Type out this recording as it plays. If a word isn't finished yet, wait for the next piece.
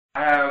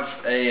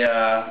have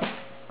a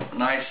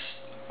nice,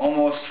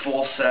 almost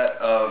full set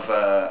of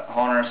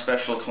Honor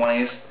Special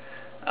 20s.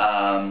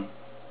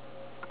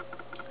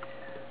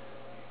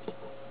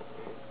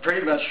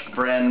 Pretty much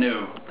brand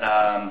new.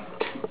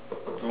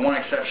 The one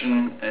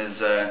exception is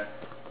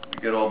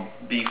good old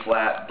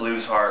B-flat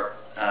Blues Heart.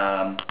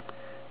 I've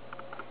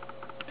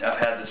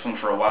had this one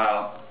for a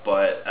while,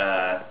 but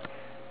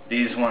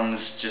these ones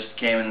just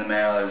came in the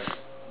mail as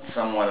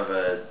somewhat of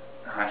a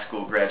high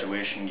school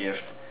graduation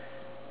gift,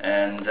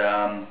 and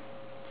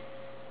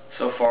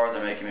so far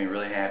they're making me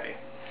really happy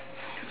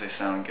because they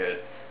sound good.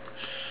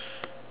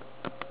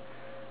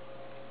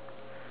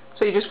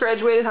 So you just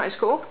graduated high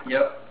school?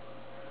 Yep.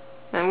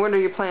 And what are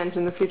your plans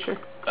in the future?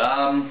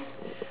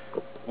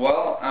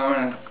 Well, I'm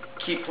going to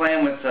keep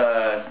playing with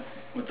the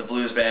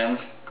blues band,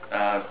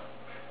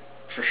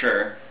 for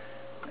sure,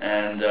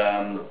 and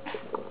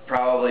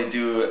probably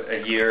do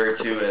a year or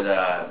two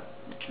at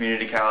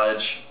community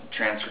college,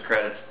 transfer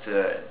credits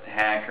to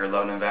Hack or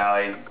Lebanon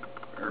Valley,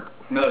 or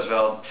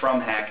Millersville,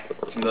 from Hack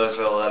to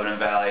Millersville, Lebanon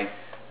Valley,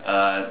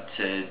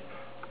 to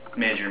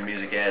major in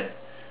music ed,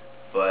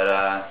 but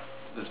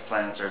those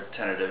plans are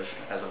tentative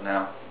as of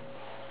now.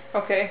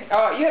 Okay.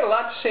 You had a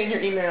lot to say in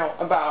your email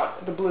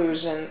about the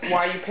blues and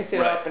why you picked it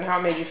up and how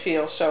it made you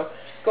feel, so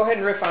go ahead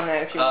and riff on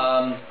that if you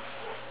want.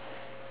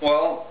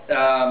 Well,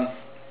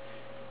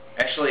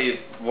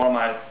 actually, one of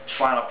my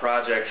final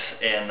projects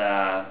in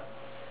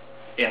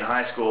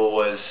high school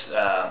was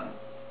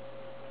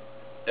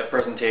a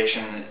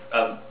presentation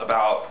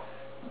about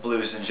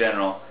blues in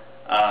general,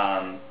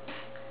 and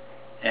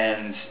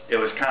it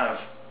was kind of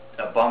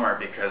a bummer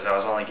because I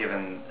was only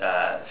given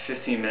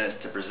 15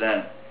 minutes to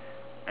present,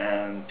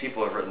 and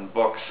people have written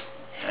books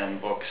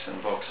and books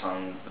and books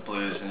on the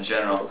blues in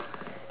general,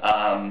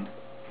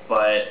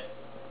 but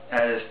I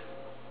just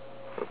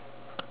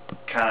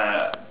kind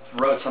of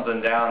wrote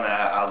something down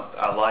that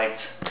I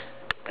liked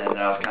and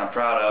I was kind of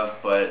proud of,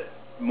 but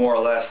more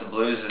or less the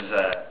blues is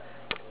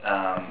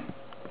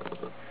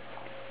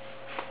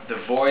the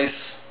voice,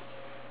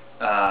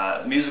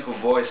 musical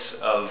voice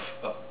of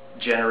a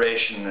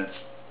generation that's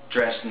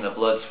drenched in the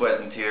blood,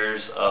 sweat, and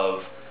tears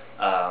of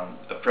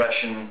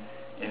oppression,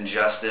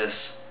 injustice,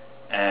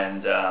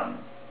 and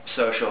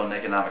social and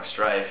economic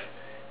strife.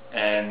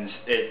 And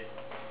it,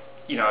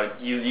 you know,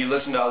 you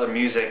listen to other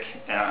music,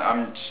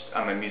 and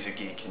I'm a music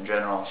geek in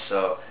general,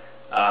 so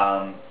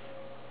I'm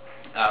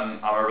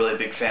a really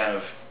big fan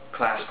of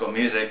classical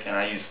music, and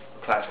I use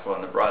classical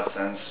in the broad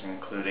sense,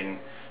 including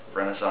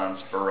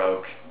Renaissance,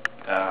 Baroque,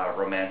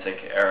 Romantic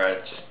era,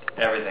 just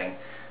everything.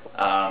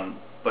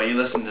 But you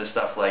listen to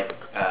stuff like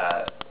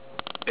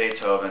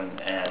Beethoven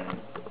and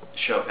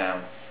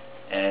Chopin,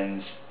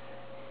 and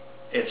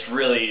it's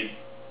really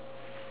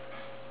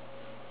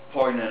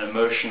poignant,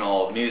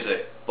 emotional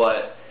music.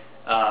 But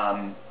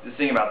the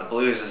thing about the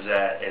blues is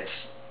that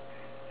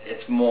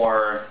it's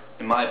more,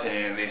 in my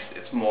opinion at least,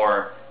 it's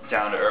more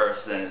down to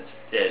earth, than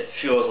it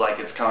feels like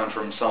it's coming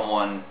from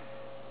someone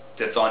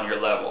that's on your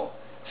level.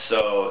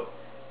 So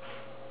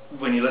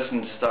when you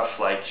listen to stuff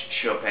like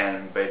Chopin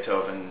and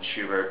Beethoven and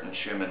Schubert and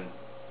Schumann,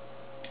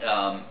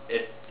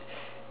 it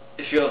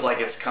feels like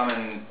it's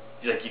coming,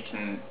 like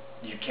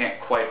you can't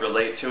quite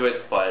relate to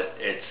it, but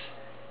it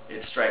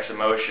strikes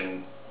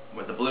emotion.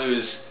 With the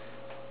blues,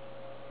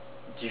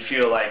 you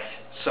feel like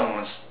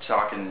someone's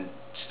talking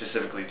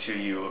specifically to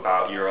you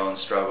about your own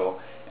struggle,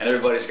 and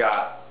everybody's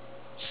got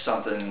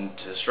something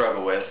to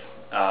struggle with,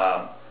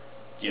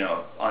 you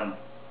know, on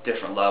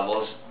different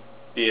levels,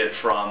 be it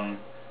from,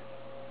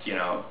 you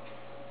know,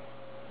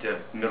 the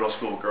middle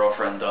school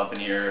girlfriend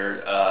dumping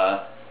you,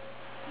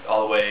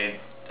 all the way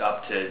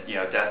up to, you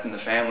know, death in the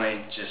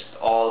family, just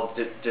all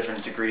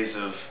different degrees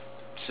of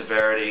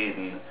severity,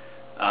 and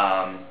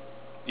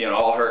you know,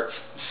 all hurts.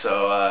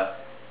 So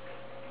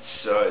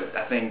so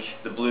I think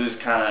the blues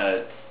kind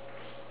of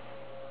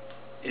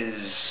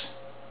is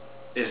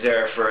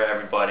there for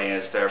everybody,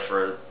 and it's there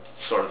for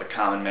sort of the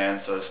common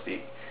man, so to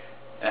speak.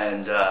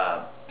 And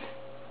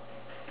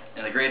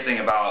the great thing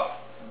about,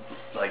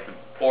 like, the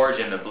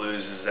origin of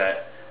blues is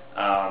that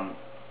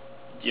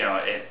you know,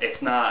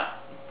 it's not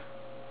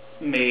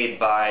made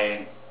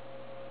by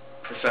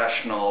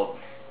professional,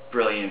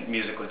 brilliant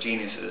musical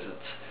geniuses.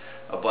 It's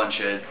a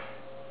bunch of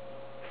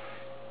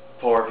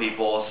poor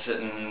people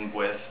sitting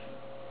with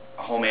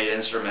homemade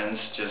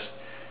instruments just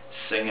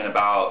singing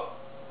about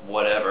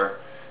whatever,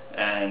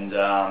 and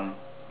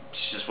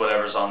it's just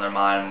whatever's on their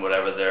mind,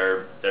 whatever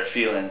they're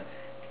feeling,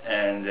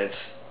 and it's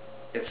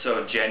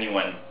so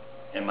genuine,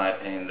 in my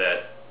opinion,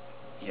 that,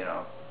 you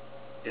know,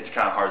 it's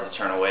kind of hard to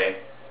turn away.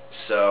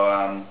 So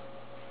I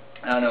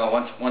don't know,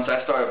 once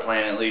I started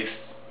playing, at least,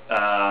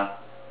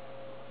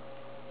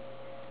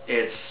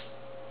 it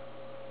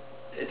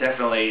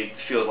definitely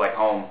feels like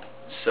home.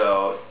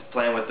 So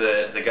playing with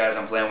the guys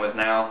I'm playing with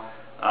now,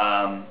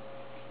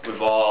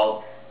 we've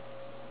all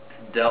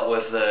dealt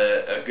with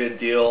a good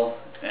deal,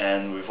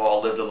 and we've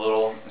all lived a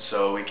little,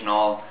 so we can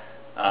all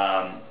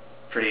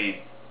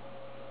pretty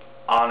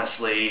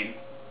honestly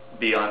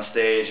be on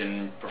stage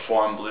and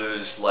perform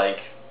blues like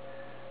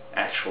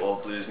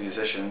actual blues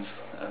musicians.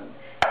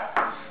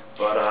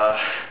 But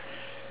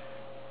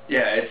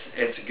yeah,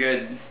 it's a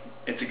good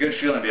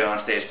feeling to be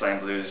on stage playing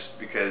blues,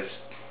 because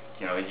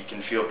you know, you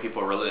can feel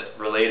people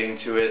relating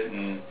to it,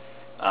 and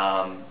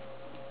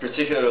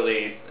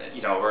particularly,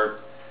 you know,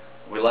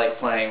 we like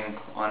playing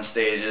on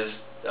stages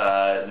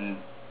in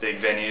big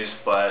venues,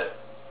 but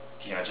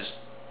you know, just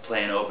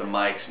playing open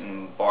mics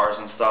and bars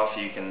and stuff,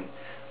 you can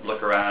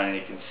look around and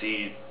you can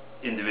see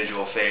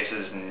individual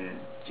faces and,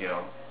 you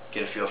know,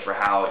 get a feel for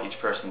how each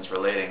person's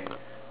relating.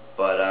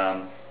 But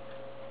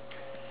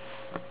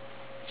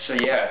so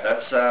yeah,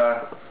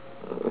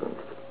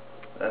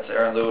 that's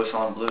Aaron Lewis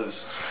on blues.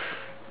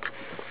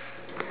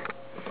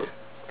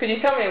 Could you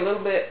tell me a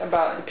little bit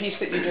about the piece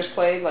that you just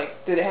played?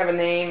 Like, did it have a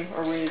name,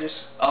 or were you just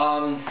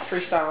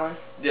freestyling?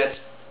 That's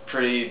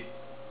pretty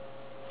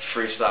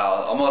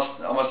freestyle.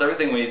 Almost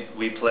everything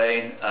we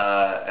play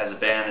as a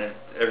band,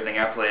 everything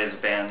I play as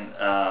a band,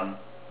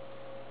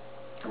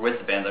 or with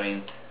the band, I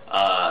mean,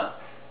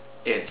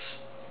 it's,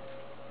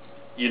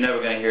 you're never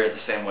going to hear it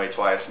the same way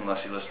twice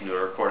unless you listen to a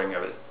recording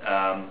of it.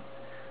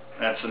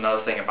 That's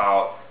another thing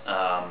about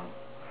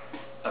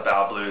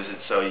blues.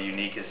 It's so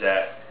unique, is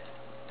that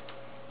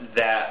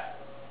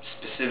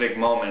specific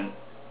moment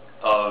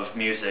of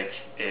music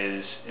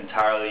is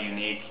entirely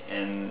unique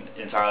and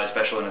entirely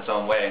special in its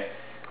own way,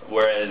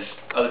 whereas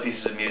other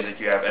pieces of music,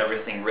 you have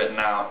everything written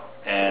out,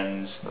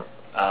 and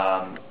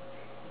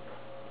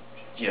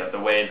you know, the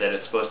way that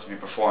it's supposed to be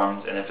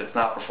performed, and if it's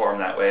not performed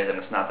that way, then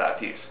it's not that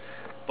piece.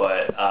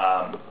 But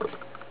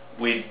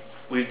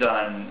we've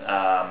done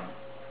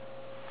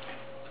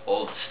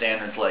old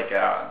standards like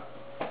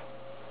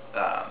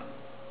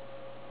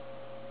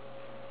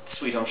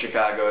Sweet Home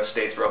Chicago,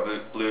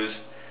 Statesboro Blues.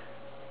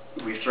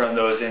 We've thrown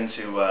those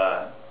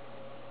into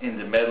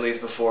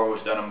medleys before.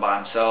 We've done them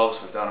by themselves.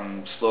 We've done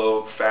them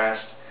slow,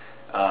 fast,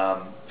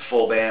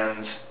 full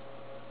bands,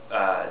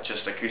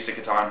 just acoustic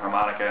guitar and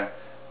harmonica.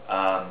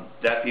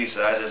 That piece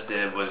that I just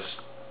did was,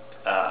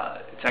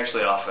 it's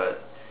actually off a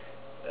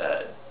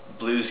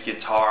blues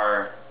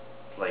guitar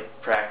like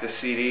practice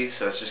CD,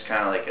 so it's just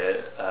kind of like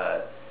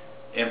a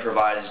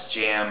improvised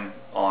jam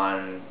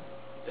on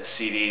a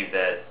CD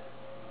that,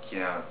 you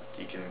know,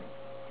 you can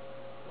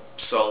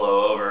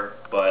solo over.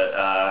 But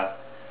I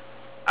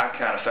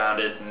kind of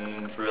found it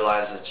and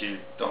realized that you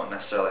don't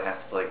necessarily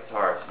have to play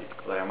guitar, you can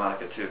play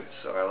harmonica too,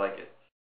 so I like it.